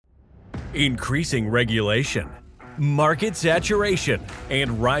Increasing regulation, market saturation,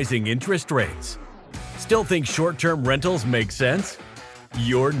 and rising interest rates. Still think short-term rentals make sense?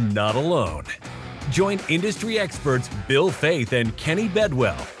 You're not alone. Join industry experts Bill Faith and Kenny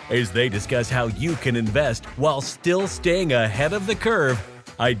Bedwell as they discuss how you can invest while still staying ahead of the curve,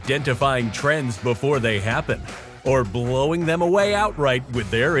 identifying trends before they happen, or blowing them away outright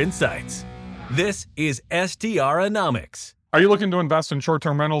with their insights. This is STRonomics. Are you looking to invest in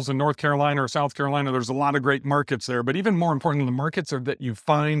short-term rentals in North Carolina or South Carolina? There's a lot of great markets there, but even more important, the markets are that you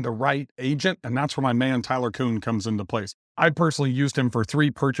find the right agent, and that's where my man Tyler Kuhn comes into place. I personally used him for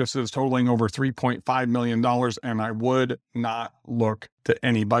 3 purchases totaling over $3.5 million, and I would not look to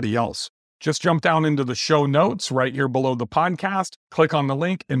anybody else. Just jump down into the show notes right here below the podcast, click on the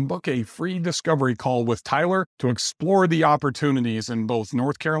link, and book a free discovery call with Tyler to explore the opportunities in both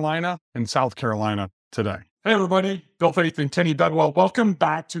North Carolina and South Carolina today. Hey everybody, Bill Faith and Kenny Bedwell. Welcome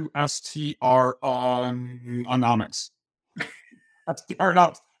back to STRonomics.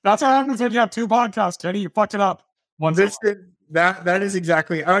 STRonomics. That's what happens when you have 2 podcasts, Kenny. You fucked it up. That is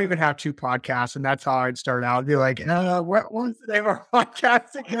exactly. I don't even have 2 podcasts, and that's how I'd start out. I'd be like, what was the name of our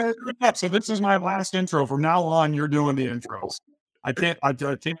podcast again? So this is my last intro. From now on, you're doing the intros. I can't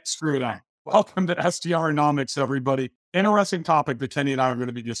screw it up. Welcome to STRonomics, everybody. Interesting topic that Kenny and I are going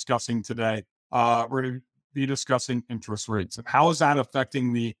to be discussing today. We're going to be discussing interest rates and how is that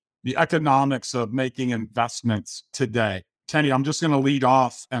affecting the economics of making investments today. Kenny, I'm just going to lead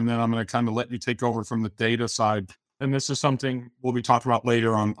off, and then I'm going to kind of let you take over from the data side. And this is something we'll be talking about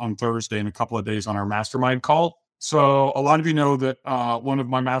later on Thursday in a couple of days on our mastermind call. So a lot of you know that one of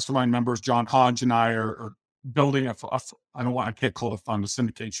my mastermind members, John Hodge, and I are building I can't call it a fund, a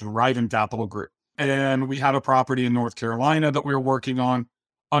syndication, Ryden Capital Group. And we had a property in North Carolina that we were working on.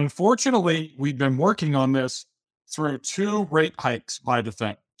 Unfortunately, we've been working on this through 2 rate hikes by the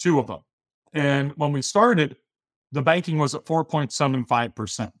thing, 2 of them. And when we started, the banking was at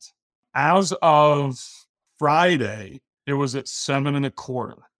 4.75%. As of Friday, it was at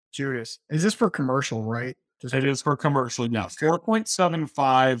 7.25%. Judas, is this for commercial, right? It is for commercial, yeah.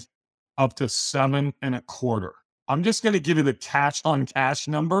 4.75 up to 7.25. I'm just going to give you the cash on cash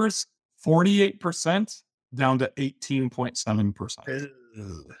numbers, 48% down to 18.7%.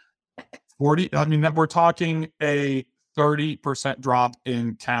 40. I mean, that we're talking a 30% drop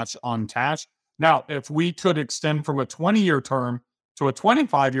in cash on cash. Now, if we could extend from a 20-year term to a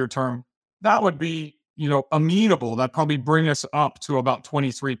 25-year term, that would be, amenable. That'd probably bring us up to about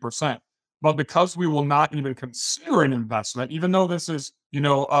 23%. But because we will not even consider an investment, even though this is,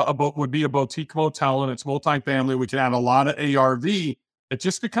 would be a boutique motel and it's multifamily, we can add a lot of ARV. It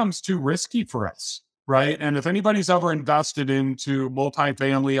just becomes too risky for us. Right. And if anybody's ever invested into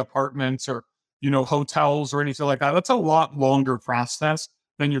multifamily apartments or, hotels or anything like that, that's a lot longer process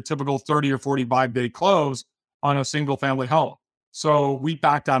than your typical 30 or 45-day close on a single family home. So we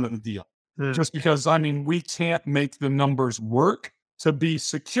backed out of the deal just because, we can't make the numbers work to be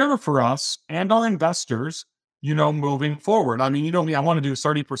secure for us and our investors, moving forward. You know me, I want to do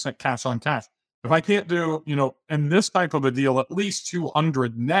 30% cash on cash. If I can't do, in this type of a deal, at least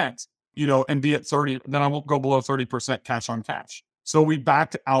 200 net, and be at 30, then I won't go below 30% cash on cash. So we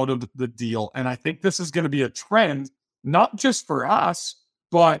backed out of the deal. And I think this is going to be a trend, not just for us,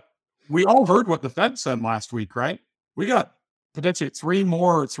 but we all heard what the Fed said last week, right? We got potentially 3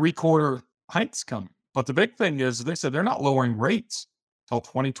 more 3/4 hikes coming. But the big thing is they said they're not lowering rates till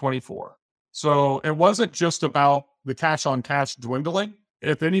 2024. So it wasn't just about the cash on cash dwindling.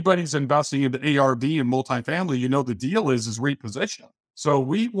 If anybody's investing in the ARV and multifamily, the deal is reposition. So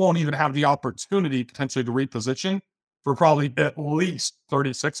we won't even have the opportunity potentially to reposition for probably at least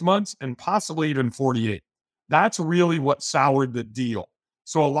 36 months and possibly even 48. That's really what soured the deal.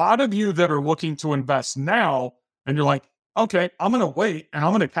 So a lot of you that are looking to invest now, and you're like, okay, I'm going to wait and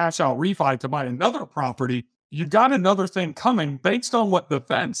I'm going to cash out refi to buy another property. You got another thing coming based on what the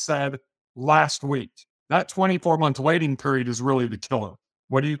Fed said last week. That 24-month waiting period is really the killer.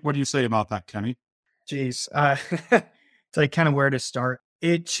 What do you say about that, Kenny? Jeez. It's like kind of where to start.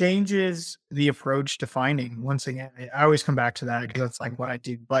 It changes the approach to finding. Once again, I always come back to that because that's like what I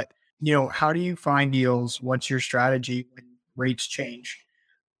do. But, how do you find deals? What's your strategy when rates change?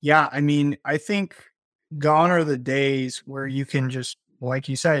 Yeah, I think gone are the days where you can just, like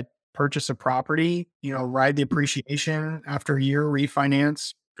you said, purchase a property, ride the appreciation after a year,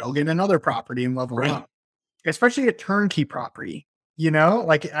 refinance, go get another property and level up. Especially a turnkey property.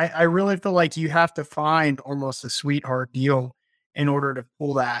 I really feel like you have to find almost a sweetheart deal in order to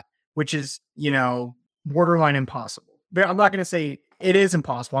pull that, which is, borderline impossible. But I'm not going to say it is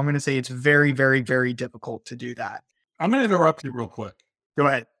impossible. I'm going to say it's very, very, very difficult to do that. I'm going to interrupt you real quick. Go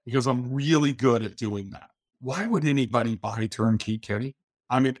ahead. because I'm really good at doing that. Why would anybody buy turnkey, Kenny?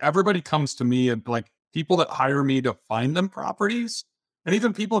 I mean, everybody comes to me and like people that hire me to find them properties, and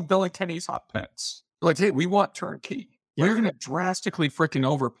even people in Bill and Kenny's hot pets. They're like, hey, we want turnkey. Yeah. We're going to drastically freaking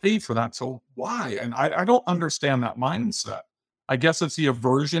overpay for that. So why? And I don't understand that mindset. I guess it's the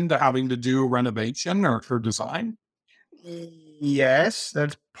aversion to having to do renovation or design. Yes,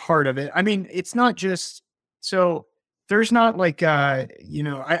 that's part of it. I mean, it's not just so there's not like I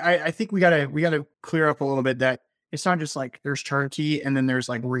think we gotta clear up a little bit that it's not just like there's turnkey and then there's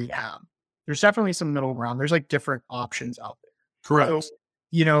like rehab. There's definitely some middle ground. There's like different options out there. Correct.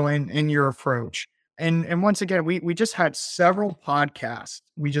 So, in your approach. And once again, we just had several podcasts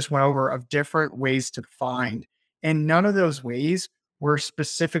we just went over of different ways to find. And none of those ways were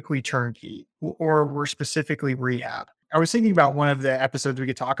specifically turnkey or were specifically rehab. I was thinking about one of the episodes we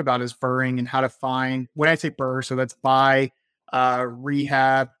could talk about is burring and how to find, when I say burr, so that's buy,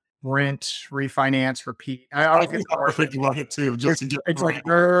 rehab, rent, refinance, repeat. I always get thinking about it too. Just to get it's like,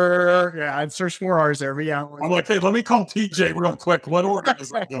 yeah, I'd search 4 hours there, but yeah. I'm like, hey, let me call TJ real quick. What order is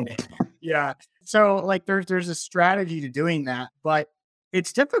that going? Yeah. So like there's a strategy to doing that, but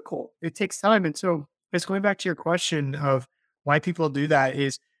it's difficult. It takes time. And so it's going back to your question of why people do that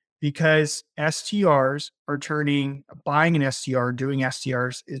is because STRs are buying an STR, doing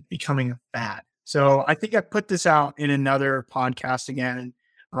STRs is becoming a fad. So I think I put this out in another podcast again,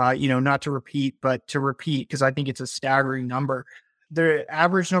 not to repeat, but to repeat, because I think it's a staggering number. The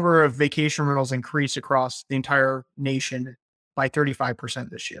average number of vacation rentals increased across the entire nation by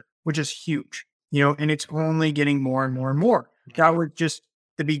 35% this year, which is huge, and it's only getting more and more and more. That was just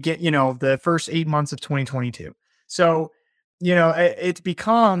the first 8 months of 2022. So, it's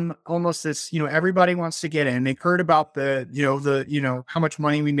become almost this, everybody wants to get in. They've heard about how much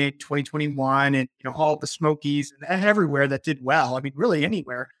money we made 2021 and, all the Smokies and everywhere that did well. I mean, really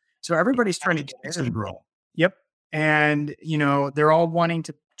anywhere. So everybody's trying to get in. Yep. And, they're all wanting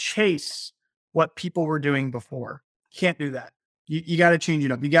to chase what people were doing before. Can't do that. You got to change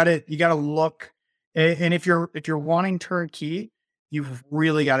it up. You got to look. And if you're wanting turnkey, you've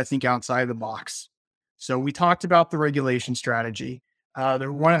really got to think outside the box. So we talked about the regulation strategy.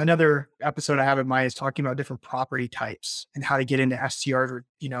 Another episode I have in mind is talking about different property types and how to get into STRs, or,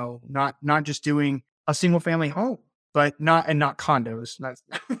 not just doing a single family home, but not condos, not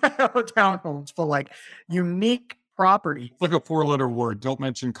townhomes, but like unique property. It's like a 4-letter word. Don't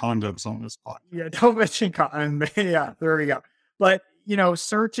mention condos on this pod. Yeah, don't mention condos. Yeah, there we go. But,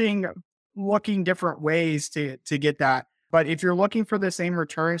 looking different ways to get that. But if you're looking for the same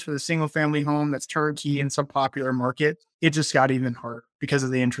returns for the single family home that's turnkey in some popular market, it just got even harder because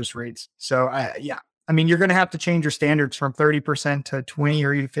of the interest rates. So you're going to have to change your standards from 30% to 20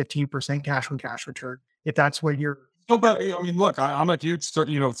 or even 15% cash on cash return. If that's what you're. No, but I mean, look, I'm a huge,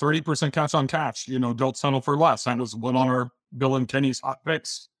 30% cash on cash, don't settle for less. That was one on our Bill and Kenny's hot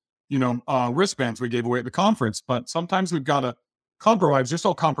picks, wristbands we gave away at the conference. But sometimes we've got to compromise. Just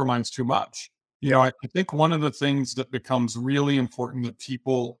don't compromise too much. I think one of the things that becomes really important that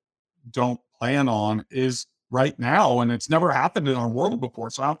people don't plan on is right now, and it's never happened in our world before.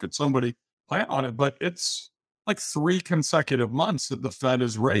 So how could somebody plan on it? But it's like 3 consecutive months that the Fed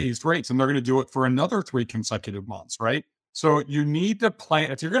has raised rates, and they're going to do it for another 3 consecutive months, right? So you need to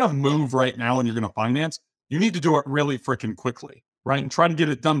plan. If you're going to move right now and you're going to finance, you need to do it really freaking quickly, right? And try to get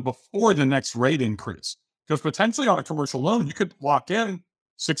it done before the next rate increase. Because potentially on a commercial loan, you could lock in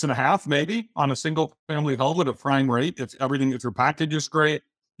 6.5 maybe on a single family home at a prime rate. If your package is great,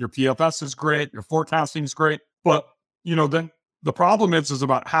 your PFS is great, your forecasting is great. But, then the problem is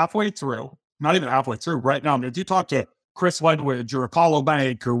about halfway through, not even halfway through right now. I mean, if you talk to Chris Ledwidge or Apollo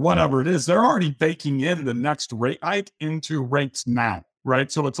Bank or whatever it is, they're already baking in the next rate hike into rates now,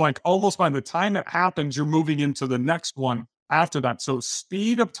 right? So it's like almost by the time it happens, you're moving into the next one after that. So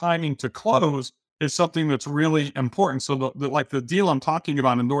speed of timing to close is something that's really important. So the deal I'm talking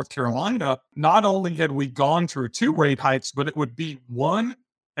about in North Carolina, not only had we gone through 2 rate hikes, but it would be 1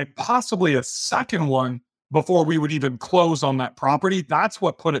 and possibly a second one before we would even close on that property. That's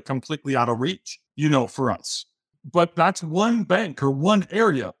what put it completely out of reach, for us. But that's one bank or one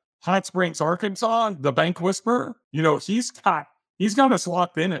area. Hot Springs, Arkansas, the bank whisperer, he's got us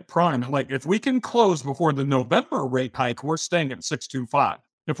locked in at prime. Like if we can close before the November rate hike, we're staying at 6.25.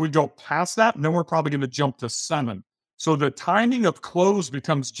 If we go past that, then we're probably going to jump to 7. So the timing of close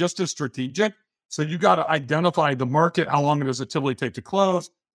becomes just as strategic. So you got to identify the market. How long does it typically take to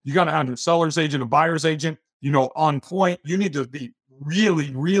close? You got to have your seller's agent, a buyer's agent, on point. You need to be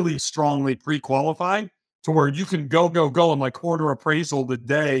really, really strongly pre-qualified to where you can go and like order appraisal the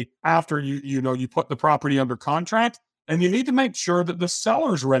day after you put the property under contract And you need to make sure that the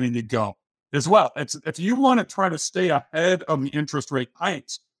seller's ready to go as well. If you want to try to stay ahead of the interest rate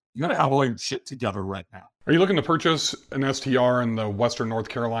hikes, you got to have all your shit together right now. Are you looking to purchase an STR in the Western North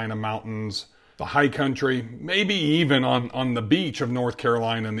Carolina mountains, the high country, maybe even on the beach of North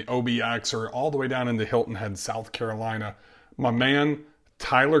Carolina and the OBX, or all the way down into Hilton Head, South Carolina? My man,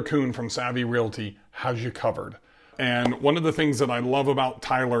 Tyler Kuhn from Savvy Realty has you covered. And one of the things that I love about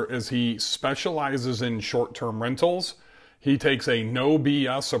Tyler is he specializes in short-term rentals. He takes a no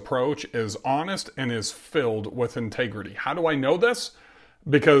BS approach, is honest, and is filled with integrity. How do I know this?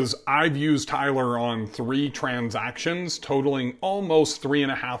 Because I've used Tyler on 3 transactions totaling almost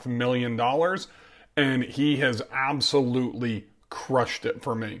 $3.5 million, and he has absolutely crushed it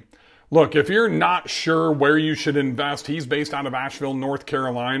for me. Look, if you're not sure where you should invest, he's based out of Asheville, North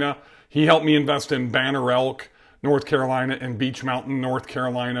Carolina. He helped me invest in Banner Elk, North Carolina, and Beech Mountain, North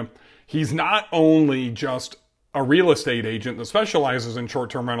Carolina. He's not only just a real estate agent that specializes in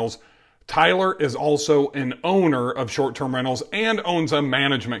short-term rentals. Tyler is also an owner of short-term rentals and owns a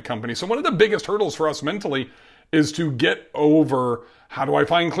management company. So one of the biggest hurdles for us mentally is to get over, how do I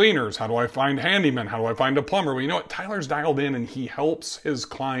find cleaners? How do I find handymen? How do I find a plumber? Well, you know what? Tyler's dialed in and he helps his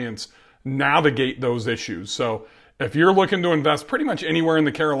clients navigate those issues. So if you're looking to invest pretty much anywhere in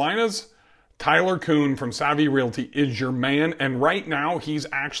the Carolinas, Tyler Kuhn from Savvy Realty is your man. And right now he's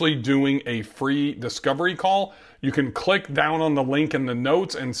actually doing a free discovery call. You can click down on the link in the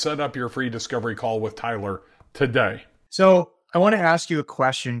notes and set up your free discovery call with Tyler today. So I want to ask you a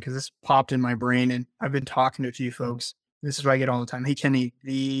question because this popped in my brain and I've been talking to a few folks. This is what I get all the time. Hey, Kenny,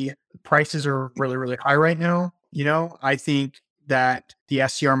 the prices are really, really high right now. You know, I think that the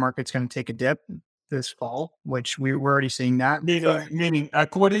STR market's going to take a dip this fall, which we're already seeing that. Meaning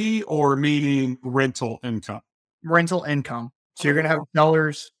equity or meaning rental income? Rental income. So you're going to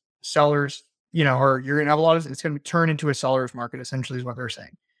have sellers, you know, or you're going to have a lot of, it's going to turn into a seller's market, essentially is what they're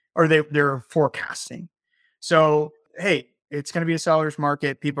saying, or they're forecasting. So, hey, it's going to be a seller's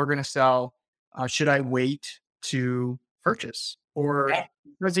market. People are going to sell. Should I wait to purchase? Or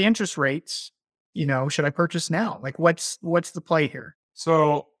because the interest rates, you know, should I purchase now? Like what's the play here?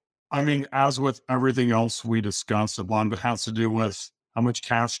 So, I mean, as with everything else we discussed, a lot of it has to do with how much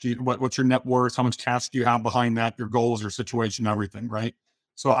cash do you, what's your net worth, how much cash do you have behind that, your goals, your situation, everything, right?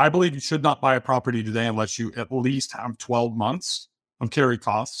 So I believe you should not buy a property today unless you at least have 12 months of carry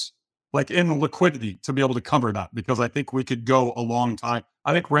costs, like in liquidity to be able to cover that, because I think we could go a long time.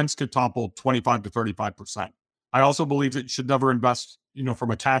 I think rents could topple 25 to 35%. I also believe that you should never invest, you know,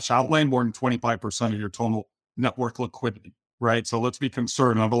 from a cash outlay more than 25% of your total net worth liquidity. Right. So let's be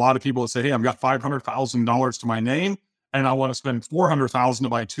conservative. I have a lot of people that say, hey, I've got $500,000 to my name and I want to spend $400,000 to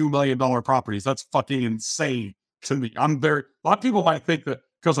buy $2 million properties. That's fucking insane to me. A lot of people might think that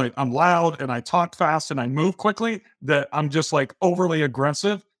because I'm loud and I talk fast and I move quickly, that I'm just like overly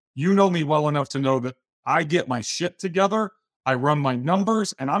aggressive. You know me well enough to know that I get my shit together. I run my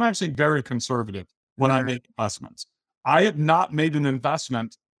numbers and I'm actually very conservative when I make investments. I have not made an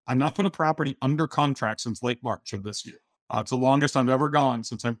investment. I'm not put a property under contract since late March of this year. It's the longest I've ever gone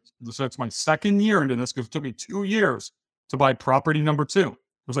since it's my second year into this, because it took me 2 years to buy property number 2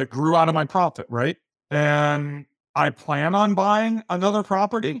 because I grew out of my profit, right? And I plan on buying another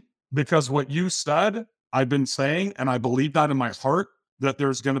property because what you said, I've been saying, and I believe that in my heart, that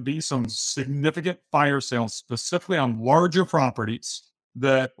there's going to be some significant fire sales, specifically on larger properties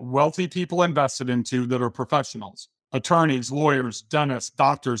that wealthy people invested into that are professionals, attorneys, lawyers, dentists,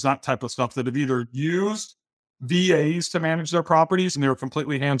 doctors, that type of stuff, that have either used VAs to manage their properties and they were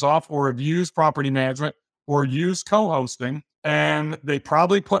completely hands off, or have used property management or used co-hosting, and they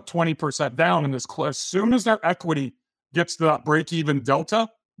probably put 20% down in this. As soon as their equity gets to that break-even delta,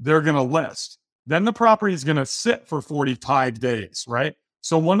 they're going to list. Then the property is going to sit for 45 days, right?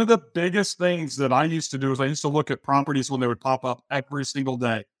 So one of the biggest things that I used to do is I used to look at properties when they would pop up every single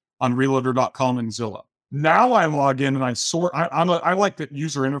day on Realtor.com and Zillow. Now I log in and I sort. I like the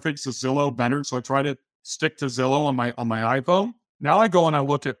user interface of Zillow better, so I try to stick to Zillow on my iPhone. Now I go and I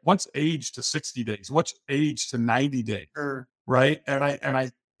look at what's aged to 60 days, what's aged to 90 days, right? And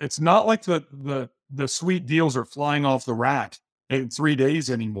I it's not like the sweet deals are flying off the rack in 3 days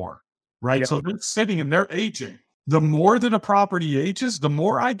anymore, right? Yeah. So they're sitting and they're aging. The more that a property ages, the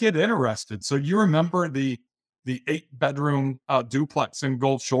more I get interested. So you remember the 8-bedroom duplex in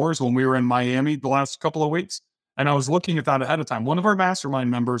Gulf Shores when we were in Miami the last couple of weeks, and I was looking at that ahead of time. One of our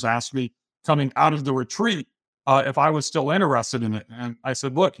mastermind members asked me, coming out of the retreat, if I was still interested in it. And I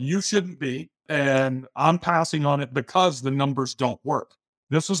said, look, you shouldn't be. And I'm passing on it because the numbers don't work.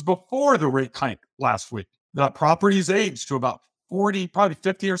 This was before the rate hike last week. That property's aged to about 40, probably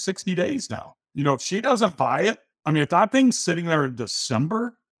 50 or 60 days now. You know, if she doesn't buy it I mean, if that thing's sitting there in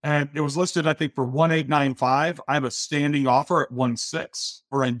December and it was listed, I think, for 1895, I have a standing offer at 16,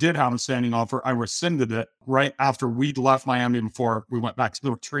 or I did have a standing offer. I rescinded it right after we'd left Miami before we went back to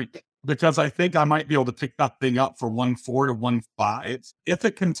the retreat, because I think I might be able to pick that thing up for 14 to 15 if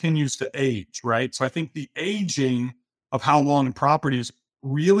it continues to age, right? So I think the aging of how long properties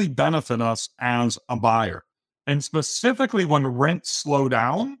really benefit us as a buyer. And specifically when rents slow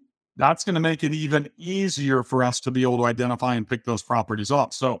down, that's going to make it even easier for us to be able to identify and pick those properties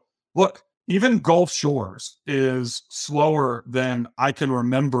up. So look, even Gulf Shores is slower than I can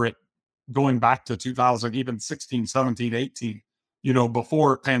remember it going back to 2000, even 16, 17, 18,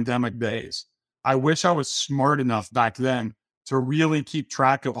 before pandemic days. I wish I was smart enough back then to really keep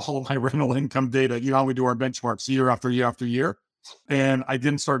track of all of my rental income data. You know how we do our benchmarks year after year after year. And I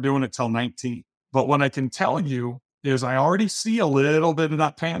didn't start doing it till 19. But what I can tell you is I already see a little bit of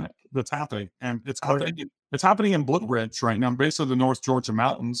that panic that's happening. And it's happening in Blue Ridge right now, basically the North Georgia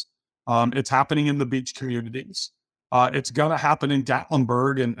mountains. It's happening in the beach communities. It's going to happen in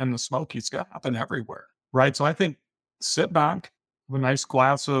Gatlinburg and the Smokies. It's going to happen everywhere, right? So I think sit back with a nice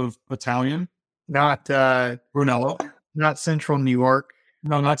glass of Italian. Not Brunello. Not Central New York.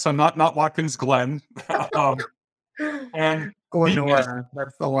 No, not Watkins Glen. And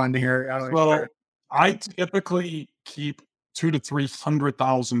that's the one here. Well, I typically keep $200,000 to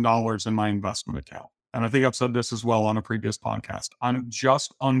 $300,000 in my investment account. And I think I've said this as well on a previous podcast. I'm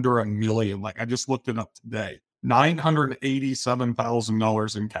just under $1 million. Like I just looked it up today,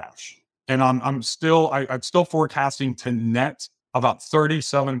 $987,000 in cash. And I'm still forecasting to net about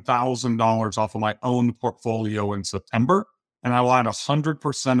 $37,000 off of my own portfolio in September. And I will add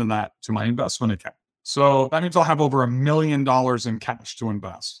 100% of that to my investment account. So that means I'll have over $1 million in cash to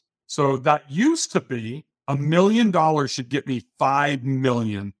invest. So that used to be $1 million should get me $5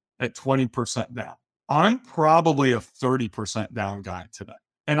 million at 20% down. I'm probably a 30% down guy today.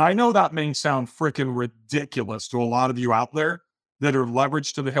 And I know that may sound freaking ridiculous to a lot of you out there that are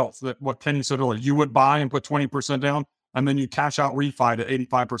leveraged to the hilt. That what Kenny said earlier, you would buy and put 20% down, and then you cash out refi to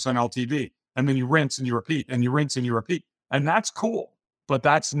 85% LTV, and then you rinse and you repeat, and you rinse and you repeat. And that's cool, but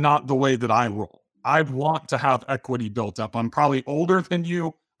that's not the way that I roll. I want to have equity built up. I'm probably older than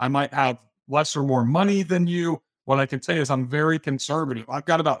you. I might have less or more money than you. What I can say is I'm very conservative. I've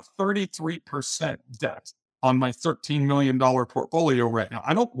got about 33% debt on my $13 million portfolio right now.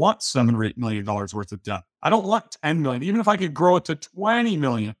 I don't want $7 or $8 million worth of debt. I don't want 10 million. Even if I could grow it to 20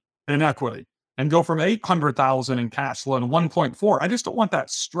 million in equity and go from 800,000 in cash flow to 1.4, I just don't want that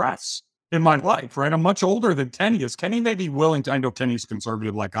stress in my life, right? I'm much older than Kenny is. Kenny may be willing to, I know Kenny's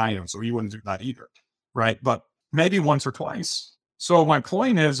conservative like I am, so he wouldn't do that either, right? But maybe once or twice. So my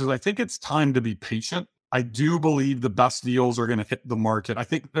point is I think it's time to be patient. I do believe the best deals are going to hit the market. I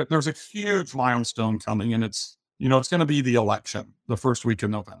think that there's a huge milestone coming, and it's going to be the election, the first week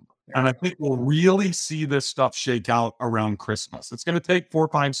of November. And I think we'll really see this stuff shake out around Christmas. It's going to take 4,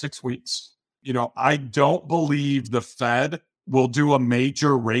 5, 6 weeks. I don't believe the Fed will do a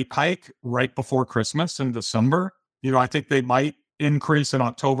major rate hike right before Christmas in December. I think they might increase in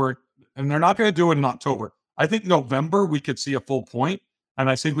October, and they're not going to do it in October. I think November we could see a full point. And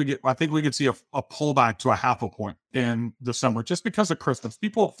I think we could see a pullback to a 0.5 point in December just because of Christmas.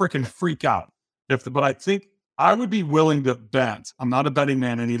 People freaking freak out. But I think I would be willing to bet, I'm not a betting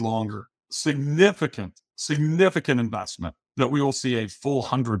man any longer, significant investment that we will see a full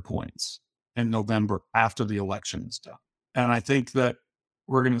 100 points in November after the election is done. And I think that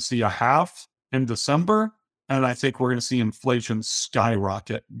we're going to see a half in December. And I think we're going to see inflation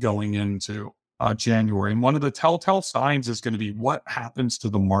skyrocket going into January. And one of the telltale signs is going to be what happens to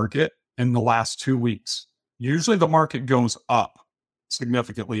the market in the last 2 weeks. Usually the market goes up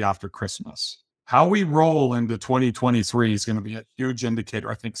significantly after Christmas. How we roll into 2023 is going to be a huge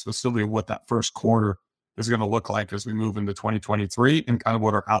indicator, I think, specifically what that first quarter is going to look like as we move into 2023 and kind of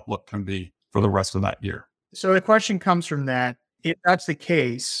what our outlook can be for the rest of that year. So the question comes from that. If that's the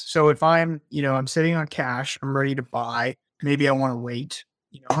case, so if I'm sitting on cash, I'm ready to buy, maybe I want to wait.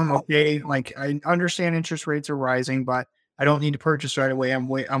 I'm okay. Like I understand interest rates are rising, but I don't need to purchase right away.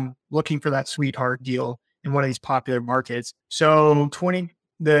 I'm looking for that sweetheart deal in one of these popular markets. So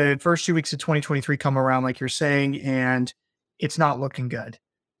the first 2 weeks of 2023 come around, like you're saying, and it's not looking good.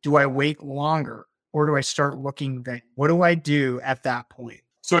 Do I wait longer or do I start looking then? What do I do at that point?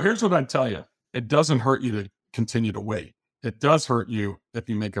 So here's what I'd tell you. It doesn't hurt you to continue to wait. It does hurt you if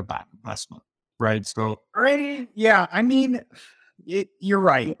you make a bad investment, right? So, right. Yeah. I mean, you're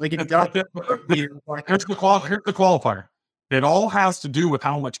right. Like it does. Here's the qualifier. It all has to do with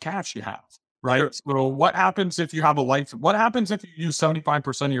how much cash you have, right? So what happens if you have what happens if you use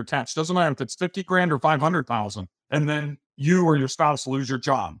 75% of your cash? Doesn't matter if it's 50 grand or 500,000. and then you or your spouse lose your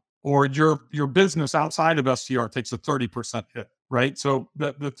job, or your business outside of STR takes a 30% hit, right? So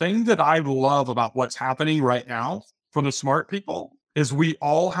the thing that I love about what's happening right now for the smart people is we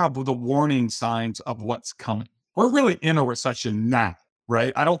all have the warning signs of what's coming. We're really in a recession now,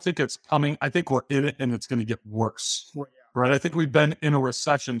 right? I don't think it's coming. I think we're in it and it's going to get worse, right? I think we've been in a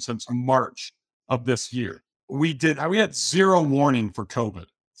recession since March of this year. We had zero warning for COVID,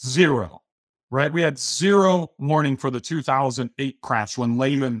 zero, right? We had zero warning for the 2008 crash when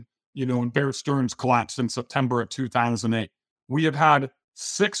Lehman, and Bear Stearns collapsed in September of 2008. We have had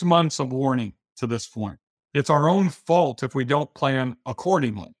 6 months of warning to this point. It's our own fault if we don't plan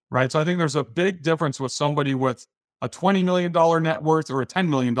accordingly, right? So I think there's a big difference with somebody with a $20 million net worth or a $10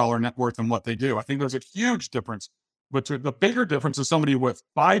 million net worth in what they do. I think there's a huge difference. But the bigger difference is somebody with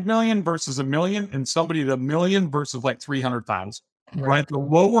 5 million versus a million, and somebody at a million versus like 300,000, right? The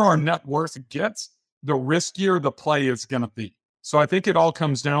lower our net worth gets, the riskier the play is going to be. So I think it all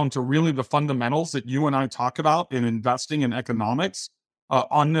comes down to really the fundamentals that you and I talk about in investing in economics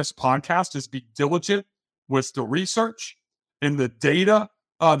on this podcast is be diligent with the research and the data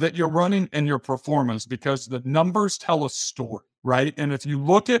that you're running and your performance, because the numbers tell a story, right? And if you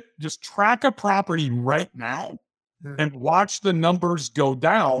look at, just track a property right now and watch the numbers go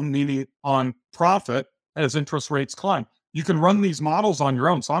down, meaning on profit as interest rates climb. You can run these models on your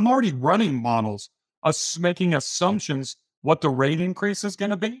own. So I'm already running models, making assumptions what the rate increase is going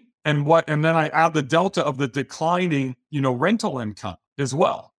to be and then I add the delta of the declining, rental income as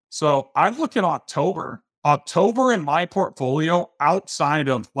well. So I look at October in my portfolio, outside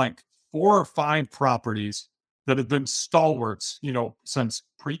of like 4 or 5 properties that have been stalwarts, since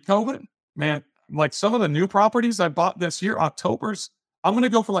pre-COVID, man, like some of the new properties I bought this year, I'm going to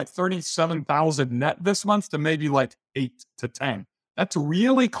go for like 37,000 net this month to maybe like 8 to 10. That's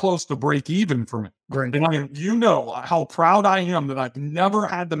really close to break even for me. Right. And how proud I am that I've never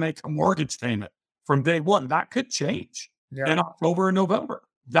had to make a mortgage payment from day one. That could change in October and November.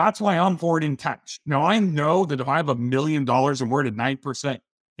 That's why I'm forwarding cash. Now, I know that if I have $1 million and we're at a 9%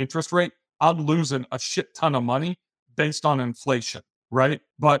 interest rate, I'm losing a shit ton of money based on inflation, right?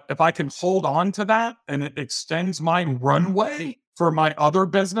 But if I can hold on to that and it extends my runway for my other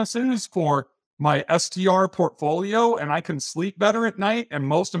businesses, for my STR portfolio, and I can sleep better at night, and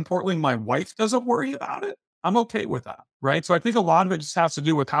most importantly, my wife doesn't worry about it, I'm okay with that, right? So I think a lot of it just has to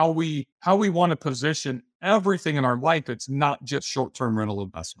do with how we want to position everything in our life. It's not just short-term rental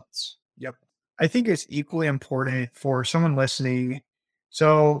investments. Yep. I think it's equally important for someone listening.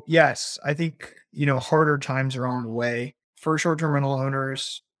 So yes, I think, harder times are on the way for short-term rental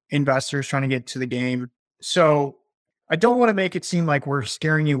owners, investors trying to get to the game. So I don't want to make it seem like we're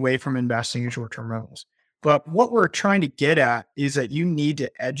scaring you away from investing in short-term rentals. But what we're trying to get at is that you need to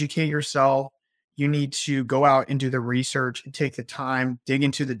educate yourself. You need to go out and do the research and take the time, dig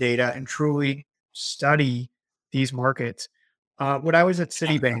into the data, and truly study these markets. When I was at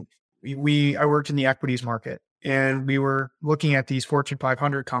Citibank, I worked in the equities market, and we were looking at these Fortune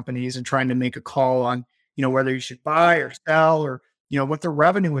 500 companies and trying to make a call on, whether you should buy or sell, or, what their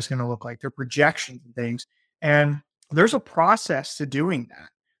revenue was going to look like, their projections and things. And there's a process to doing that.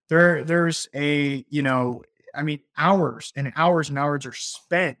 There's hours and hours and hours are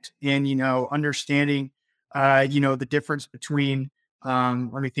spent in, understanding, the difference between,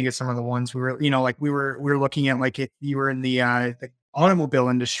 let me think of some of the ones we were looking at, like if you were in the automobile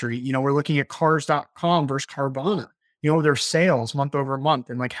industry, we're looking at cars.com versus Carvana, their sales month over month,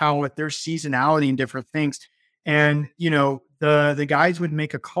 and like how there's seasonality and different things. And, the guys would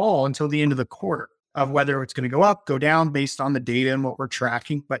make a call until the end of the quarter of whether it's going to go up, go down based on the data and what we're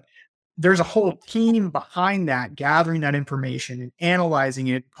tracking. But there's a whole team behind that, gathering that information and analyzing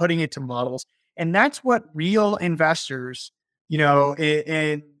it, putting it to models. And that's what real investors, in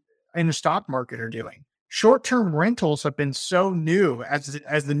the stock market are doing. Short-term rentals have been so new as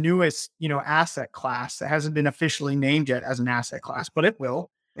the newest, asset class that hasn't been officially named yet as an asset class, but it will,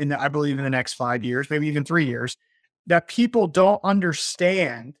 I believe in the next 5 years, maybe even 3 years, that people don't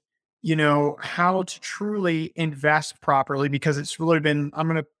understand how to truly invest properly, because it's really been, I'm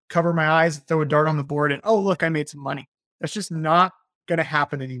going to cover my eyes, throw a dart on the board, and, oh, look, I made some money. That's just not going to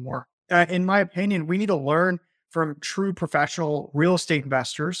happen anymore. In my opinion, we need to learn from true professional real estate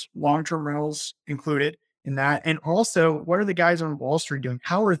investors, long-term rentals included in that. And also, what are the guys on Wall Street doing?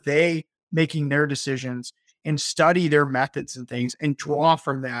 How are they making their decisions, and study their methods and things and draw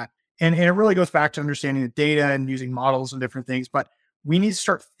from that? And it really goes back to understanding the data and using models and different things. But we need to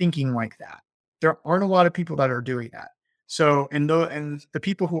start thinking like that. There aren't a lot of people that are doing that. So, and the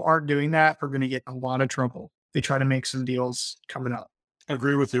people who aren't doing that are going to get a lot of trouble. They try to make some deals coming up. I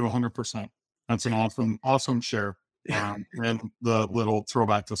agree with you 100%. That's an awesome share. And the little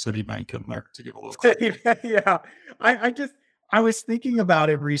throwback to Citibank in there to give a little. Yeah. I was thinking about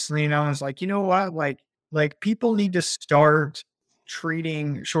it recently and I was like, you know what? Like people need to start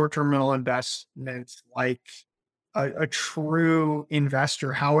treating short-term rental investments like a true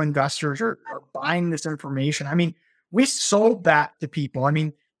investor, how investors are buying this information. I mean, we sold that to people. I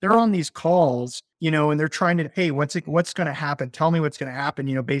mean, they're on these calls, and they're trying to, hey, what's going to happen? Tell me what's going to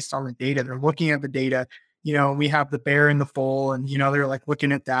happen, based on the data. They're looking at the data. We have the bear and the bull, and they're like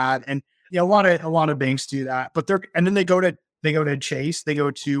looking at that. And a lot of banks do that. But then they go to Chase, they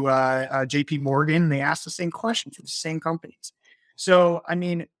go to JP Morgan, they ask the same questions for the same companies. So I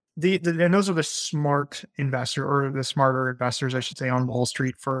mean, and those are the smart investor, or the smarter investors, I should say, on Wall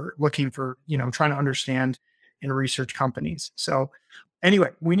Street for looking for, trying to understand and research companies. So anyway,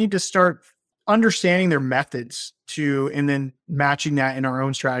 we need to start understanding their methods and then matching that in our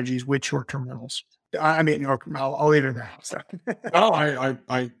own strategies with short-term rentals. I mean, I'll leave it there. So. No,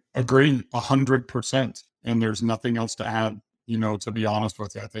 I agree 100%. And there's nothing else to add, to be honest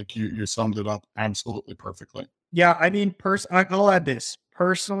with you. I think you summed it up absolutely perfectly. Yeah. I mean, I'll add this.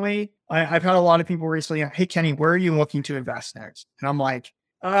 Personally, I've had a lot of people recently, hey, Kenny, where are you looking to invest next? And I'm like,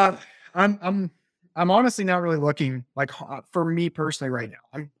 I'm honestly not really looking, like, for me personally right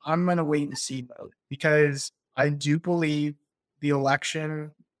now. I'm going to wait and see mode, because I do believe the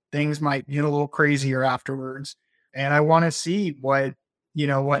election, things might get a little crazier afterwards. And I want to see what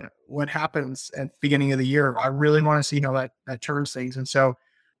happens at the beginning of the year. I really want to see how that turns things. And so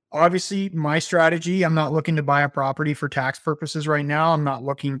obviously my strategy, I'm not looking to buy a property for tax purposes right now. I'm not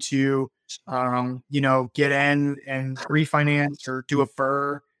looking to, get in and refinance or do a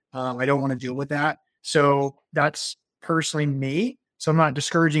FIR. I don't want to deal with that. So that's personally me. So I'm not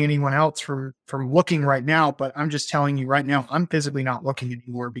discouraging anyone else from looking right now, but I'm just telling you right now, I'm physically not looking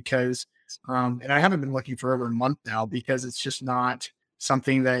anymore because, and I haven't been looking for over a month now, because it's just not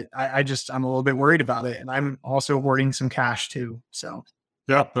something that I'm a little bit worried about it. And I'm also hoarding some cash too. So.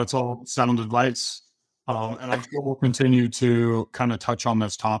 Yeah, that's all sound advice. And I'm sure we'll continue to kind of touch on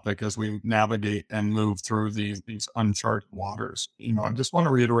this topic as we navigate and move through these uncharted waters. I just want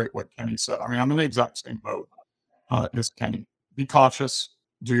to reiterate what Kenny said. I mean, I'm in the exact same boat as Kenny. Be cautious,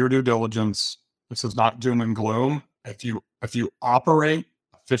 do your due diligence. This is not doom and gloom. If you operate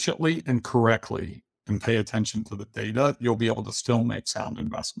efficiently and correctly and pay attention to the data, you'll be able to still make sound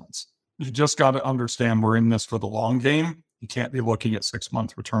investments. You just got to understand we're in this for the long game. You can't be looking at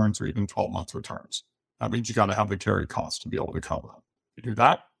 6-month returns or even 12-month returns. That means you got to have the carry cost to be able to cover that. If you do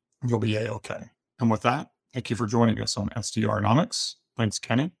that, you'll be A-okay. And with that, thank you for joining us on STRonomics. Thanks,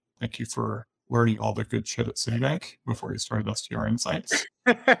 Kenny. Thank you for learning all the good shit at Citibank before you started STR Insights.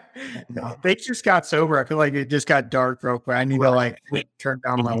 Thanks, just got sober. I feel like it just got dark real quick. I need to turn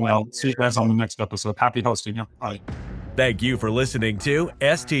down my light. See you guys on the next episode. Happy hosting you. Bye. Thank you for listening to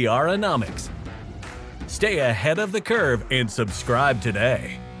STRonomics. Stay ahead of the curve and subscribe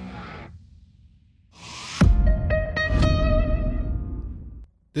today.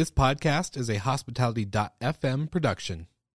 This podcast is a Hospitality.fm production.